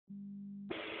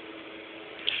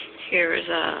Here is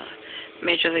a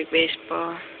Major League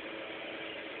Baseball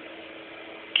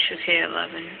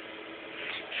 2k11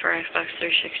 for Xbox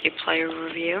 360 player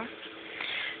review.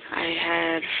 I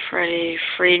had Freddie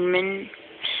Freeman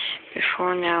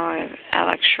before. Now I have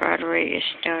Alex Rodriguez,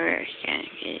 New York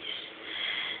Yankees.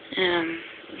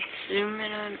 Zoom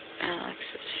in on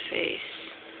Alex's face.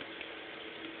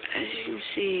 As you can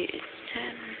see, it's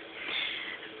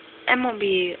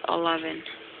MLB 11.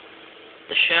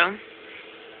 The show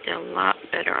did a lot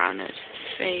better on his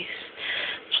face.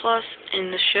 Plus, in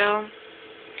the show,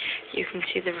 you can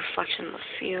see the reflection of the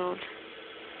field.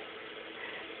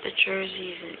 The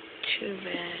jersey isn't too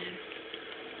bad.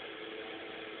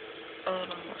 A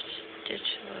little more stitch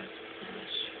look.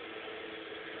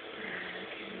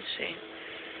 You can see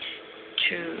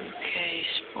 2K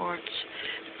Sports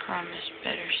promised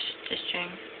better stitching.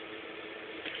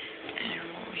 And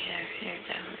what we have here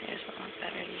definitely is a lot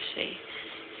better. You see,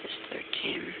 it's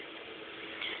 13.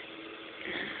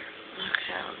 Look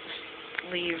how the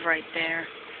sleeve right there.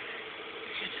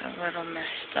 It's a little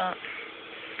messed up.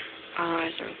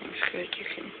 Otherwise, everything's good. You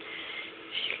can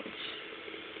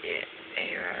see it.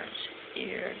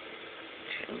 Ear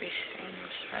can be seen,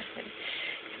 especially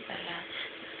that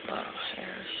little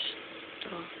hairs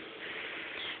still.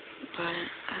 But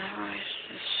otherwise,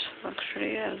 this looks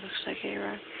pretty good. It looks like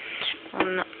A-Rod. Well,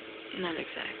 not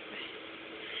exactly.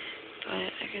 But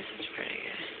I guess it's pretty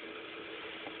good.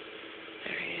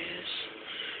 There he is.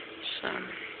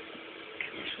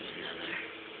 This was another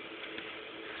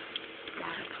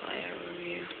multiplayer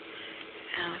review.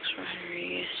 Alex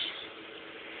Rodriguez.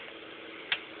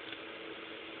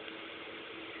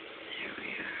 There we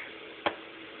are.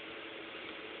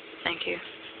 Thank you.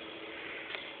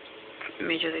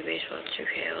 Major League Baseball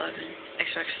 2k11,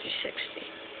 Xbox 360.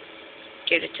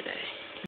 Get it today.